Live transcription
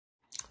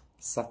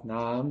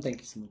Satnam, thank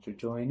you so much for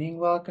joining.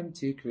 Welcome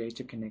to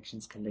Creative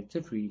Connections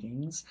Collective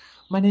Readings.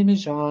 My name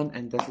is Jean,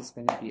 and this is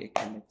going to be a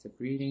collective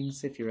reading.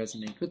 So if you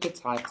resonate with the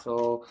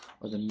title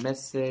or the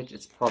message,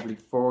 it's probably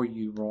for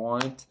you,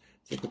 right?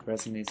 See if it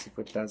resonates, if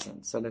it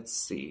doesn't. So let's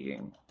see.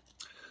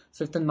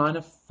 So if the Nine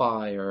of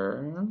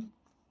Fire,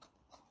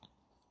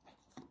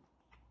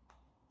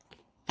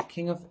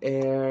 King of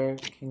Air,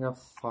 King of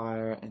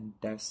Fire, and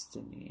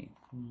Destiny.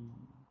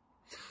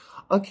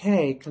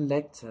 Okay,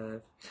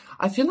 collective.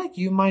 I feel like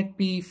you might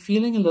be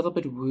feeling a little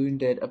bit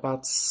wounded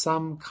about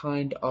some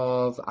kind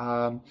of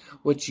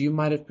what you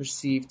might have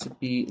perceived to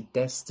be a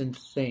destined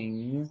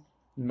thing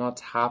not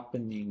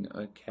happening,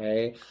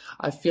 okay?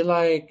 I feel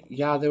like,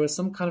 yeah, there was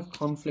some kind of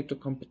conflict or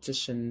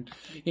competition.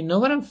 You know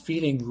what I'm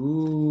feeling?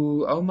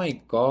 Ooh, oh my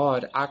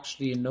God,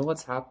 actually, you know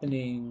what's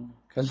happening,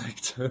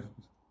 collective?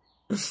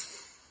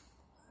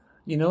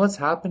 You know what's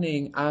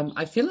happening?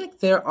 I feel like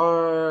there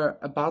are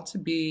about to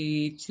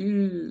be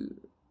two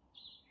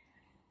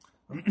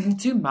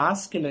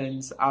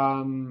masculines.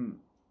 I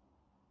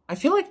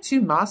feel like two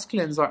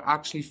masculines are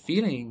actually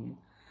feeling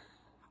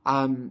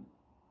kind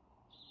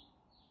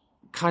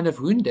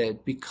of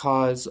wounded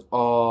because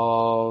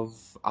of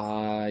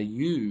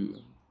you,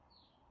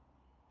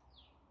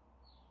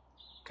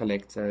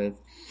 collective.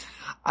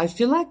 I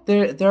feel like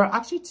there are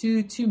actually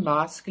two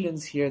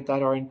masculines here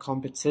that are in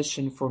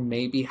competition for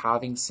maybe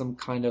having some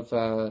kind of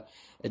a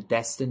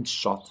destined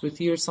shot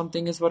with you or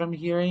something, is what I'm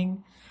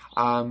hearing.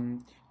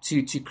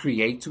 To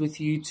create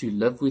with you, to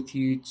live with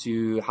you,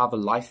 to have a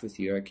life with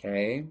you,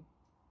 okay?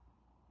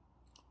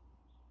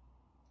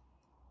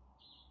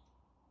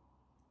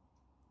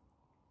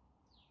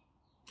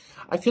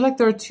 I feel like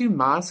there are two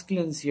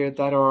masculines here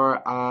that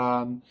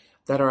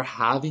are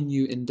having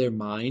you in their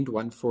mind,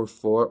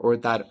 144, or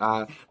that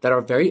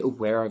are very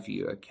aware of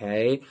you,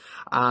 okay?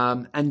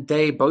 And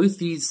both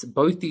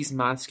these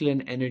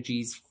masculine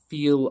energies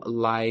feel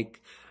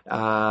like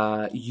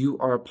you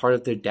are a part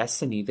of their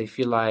destiny. They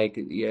feel like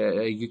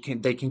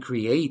they can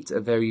create a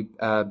very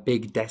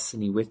big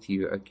destiny with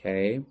you,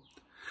 okay?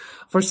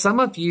 For some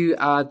of you,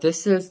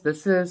 this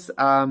is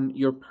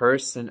your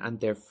person and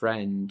their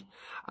friend.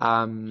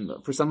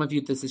 For some of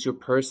you, this is your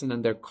person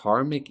and their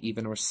karmic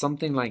even, or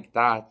something like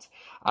that.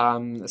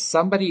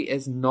 Somebody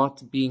is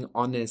not being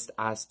honest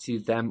as to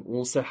them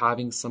also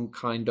having some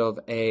kind of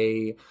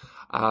a,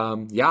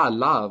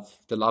 love,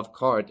 the love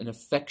card, an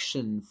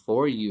affection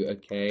for you,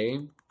 okay?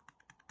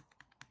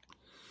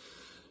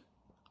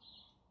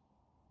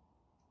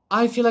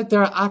 I feel like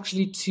there are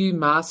actually two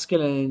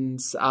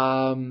masculines,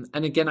 and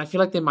again, I feel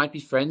like they might be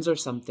friends or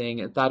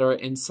something that are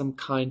in some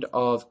kind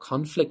of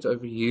conflict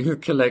over you,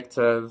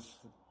 collective.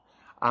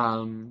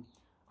 I'm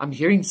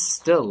hearing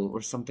still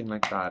or something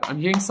like that. I'm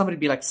hearing somebody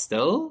be like,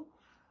 still?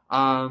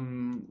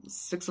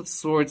 Six of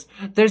Swords.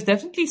 There's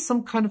definitely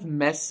some kind of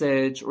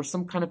message or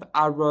some kind of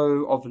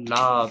arrow of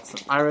love,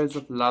 some arrows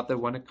of love that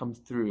want to come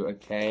through,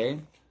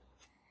 okay?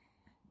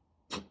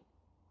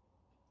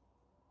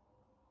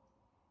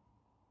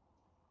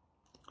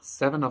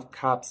 Seven of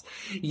Cups.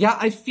 Yeah,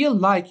 I feel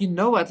like, you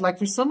know what, like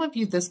for some of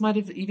you, this might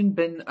have even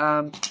been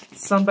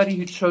somebody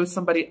who chose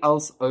somebody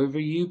else over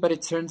you, but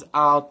it turns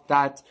out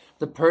that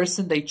the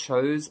person they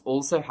chose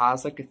also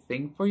has like a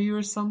thing for you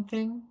or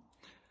something.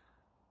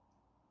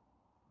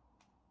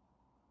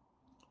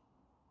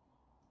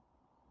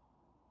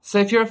 So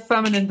if you're a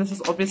feminine, this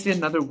is obviously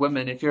another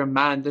woman. If you're a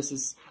man, this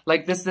is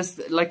like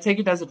like take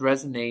it as it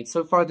resonates.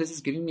 So far, this is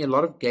giving me a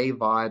lot of gay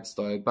vibes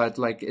though, but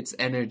like it's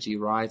energy,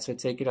 right? So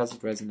take it as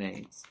it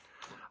resonates.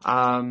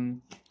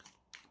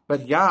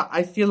 But yeah,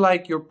 I feel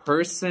like your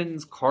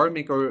person's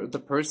karmic or the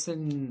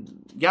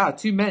person, yeah,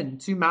 two men,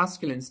 two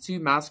masculines, two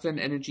masculine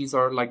energies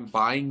are like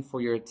vying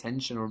for your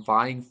attention or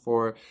vying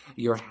for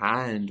your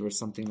hand or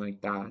something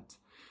like that.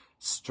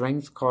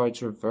 Strength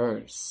cards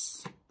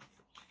reverse.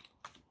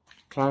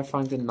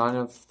 Clarifying the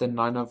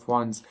nine of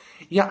wands.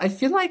 Yeah, I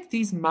feel like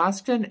these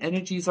masculine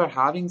energies are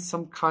having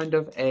some kind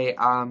of a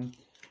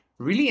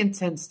really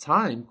intense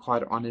time,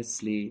 quite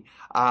honestly.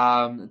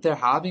 They're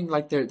having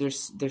like their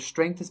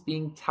strength is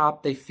being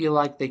tapped. They feel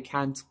like they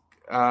can't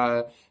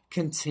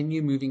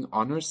continue moving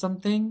on or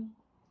something.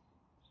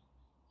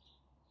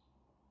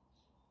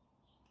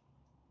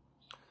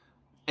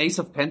 Ace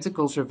of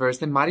Pentacles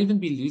reversed. They might even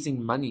be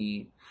losing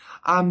money.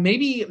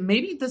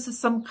 Maybe this is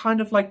some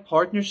kind of like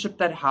partnership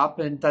that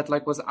happened that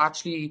like was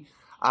actually,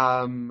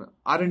 I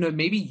don't know,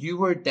 maybe you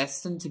were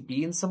destined to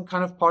be in some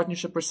kind of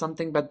partnership or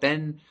something, but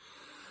then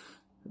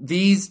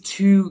these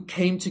two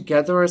came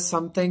together or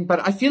something. But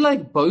I feel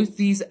like both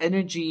these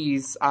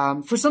energies,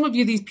 for some of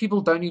you, these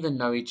people don't even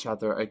know each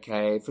other,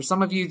 okay? For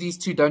some of you, these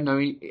two don't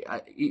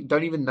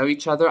even know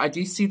each other. I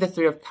do see the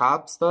Three of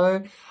Cups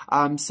though,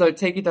 so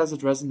take it as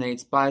it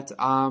resonates, but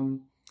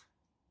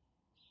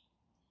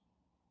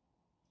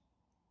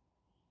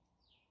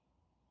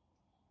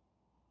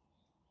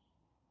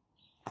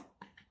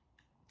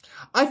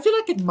I feel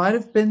like it might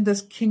have been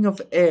this King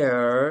of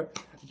Air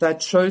that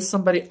chose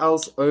somebody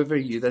else over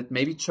you, that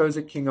maybe chose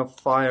a King of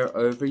Fire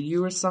over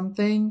you or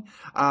something.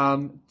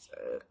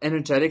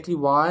 energetically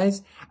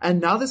wise. And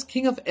now this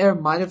King of Air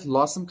might have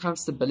lost some kind of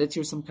stability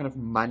or some kind of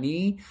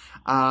money.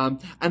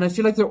 And I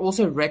feel like they're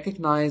also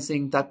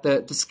recognizing that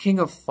this King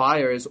of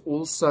Fire is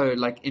also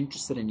like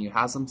interested in you,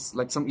 has some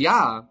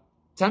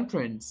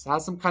temperance,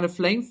 has some kind of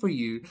flame for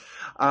you.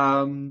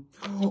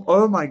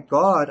 Oh my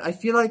God. I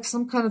feel like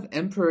some kind of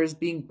emperor is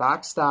being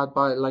backstabbed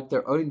by like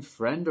their own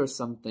friend or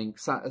something.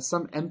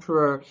 Some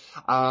emperor,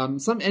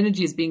 some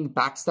energy is being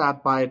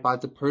backstabbed by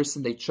the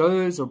person they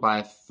chose or by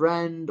a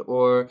friend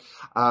or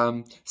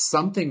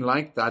something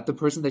like that. The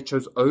person they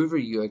chose over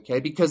you,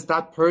 okay? Because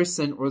that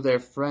person or their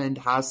friend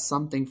has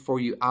something for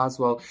you as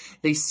well.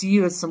 They see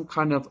you as some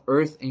kind of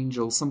earth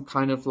angel, some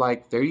kind of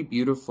like very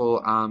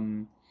beautiful,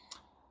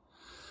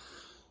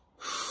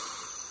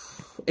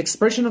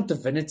 expression of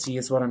divinity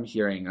is what I'm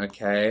hearing,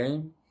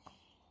 okay?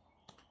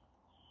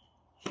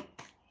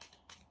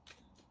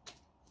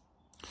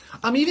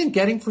 I'm even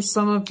getting for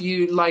some of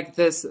you like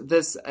if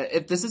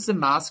this is a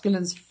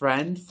masculine's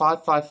friend,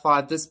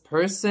 555, this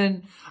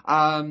person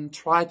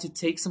tried to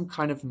take some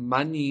kind of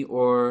money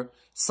or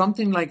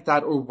something like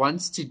that, or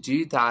wants to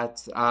do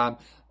that,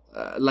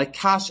 like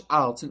cash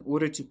out in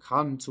order to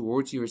come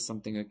towards you or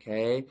something,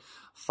 okay?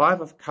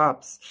 5 of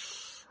Cups.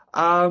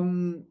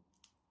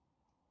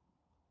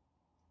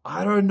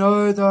 I don't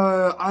know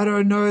though. I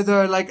don't know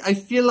though. Like, I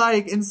feel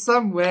like in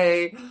some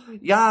way,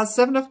 yeah,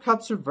 7 of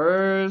Cups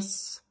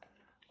reverse.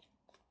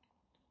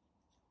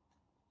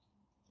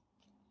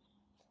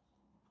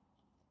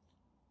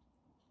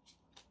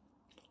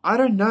 I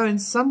don't know. In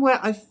some way,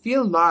 I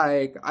feel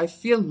like,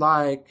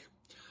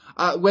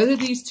 whether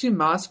these two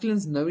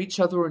masculines know each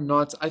other or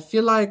not, I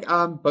feel like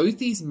both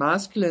these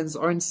masculines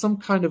are in some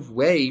kind of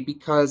way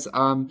because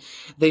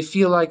they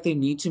feel like they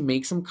need to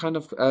make some kind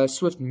of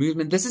swift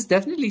movement. This is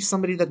definitely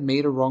somebody that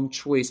made a wrong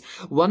choice.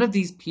 One of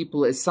these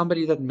people is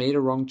somebody that made a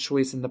wrong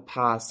choice in the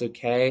past,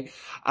 okay?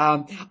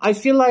 I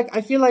feel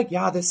like,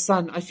 yeah, the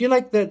Sun. I feel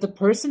like the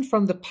person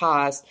from the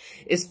past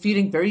is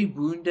feeling very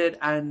wounded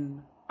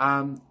and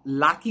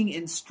lacking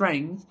in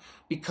strength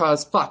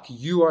because fuck,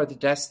 you are the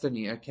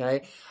destiny,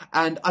 okay?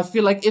 And I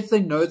feel like if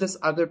they know this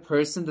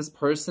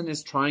person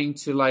is trying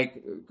to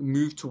like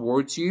move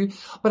towards you.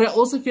 But I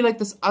also feel like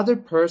this other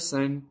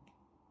person,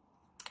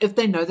 if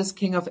they know this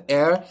King of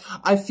Air,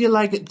 I feel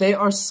like they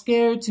are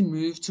scared to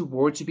move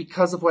towards you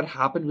because of what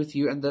happened with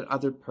you and that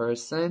other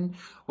person.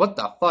 What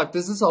the fuck?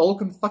 This is a whole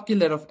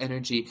confuckulate of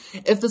energy.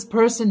 If this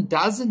person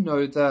doesn't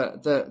know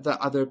the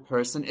other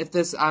person, if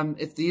these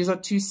are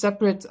two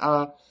separate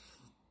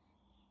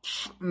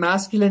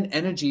masculine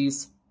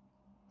energies,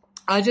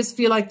 I just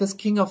feel like this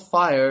King of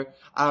Fire,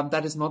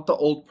 that is not the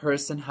old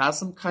person, has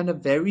some kind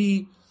of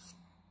very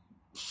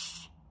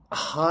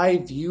high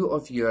view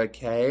of you,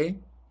 okay?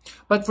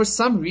 But for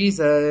some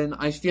reason,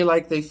 I feel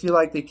like they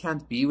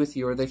can't be with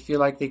you, or they feel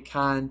like they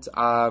can't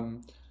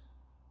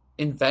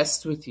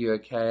invest with you,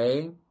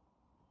 okay?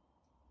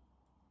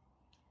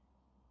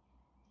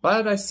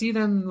 But I see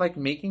them like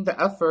making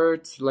the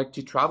effort, like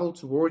to travel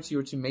towards you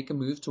or to make a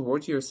move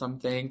towards you or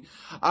something.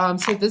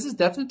 So this is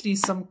definitely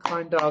some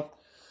kind of.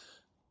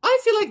 I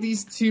feel like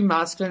these two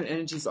masculine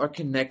energies are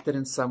connected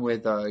in some way,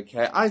 though.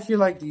 Okay, I feel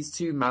like these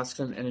two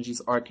masculine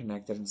energies are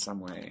connected in some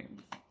way.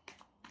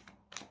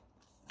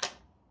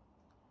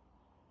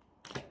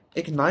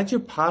 Ignite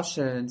your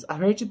passions. I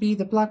heard you be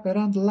the blackbird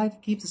on the light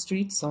that keeps the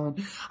streets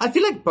on. I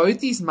feel like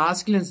both these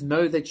masculines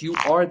know that you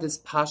are this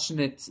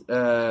passionate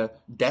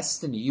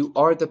destiny. You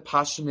are the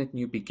passionate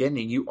new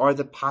beginning. You are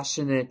the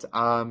passionate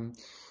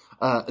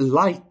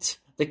light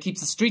that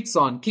keeps the streets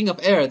on. King of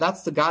Air.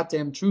 That's the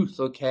goddamn truth,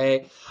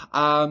 okay?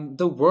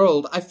 The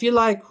world. I feel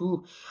like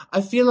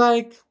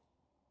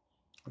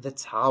the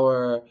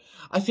Tower.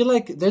 I feel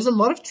like there's a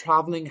lot of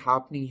traveling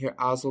happening here,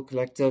 Azul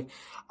Collective.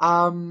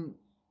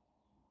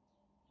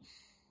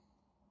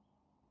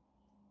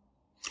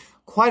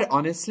 Quite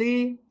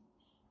honestly,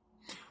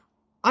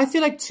 I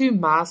feel like two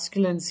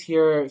masculines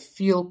here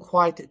feel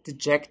quite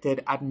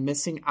dejected at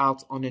missing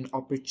out on an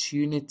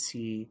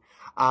opportunity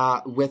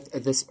with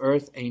this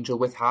Earth Angel,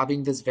 with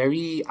having this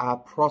very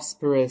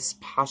prosperous,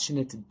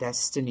 passionate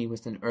destiny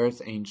with an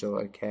Earth Angel,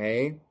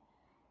 okay?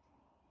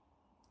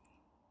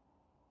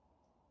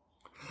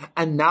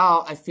 And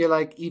now I feel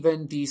like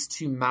even these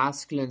two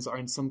masculines are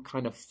in some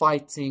kind of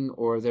fighting,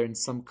 or they're in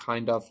some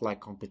kind of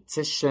like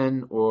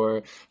competition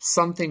or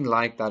something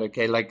like that,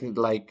 okay? Like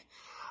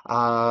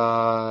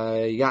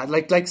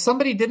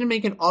somebody didn't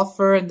make an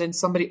offer and then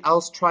somebody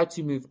else tried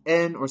to move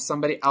in, or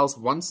somebody else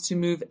wants to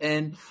move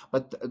in,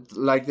 but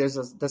like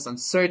there's this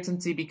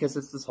uncertainty because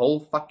it's this whole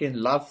fucking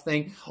love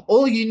thing.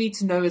 All you need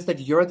to know is that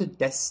you're the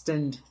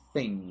destined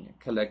thing,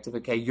 collective,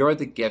 okay? You're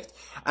the gift.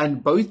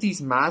 And both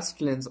these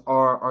masculines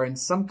are in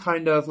some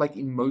kind of like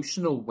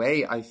emotional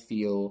way, I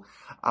feel,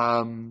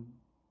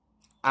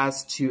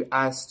 as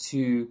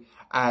to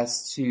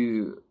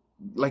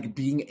like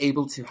being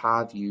able to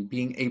have you,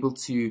 being able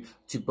to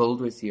build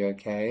with you,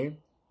 okay?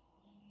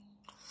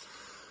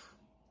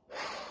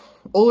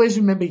 Always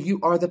remember, you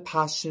are the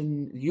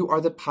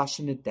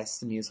passionate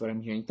destiny is what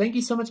I'm hearing. Thank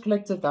you so much,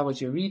 collective. That was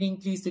your reading.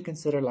 Please do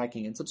consider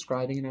liking and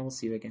subscribing, and I will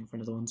see you again for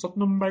another one.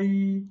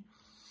 Bye.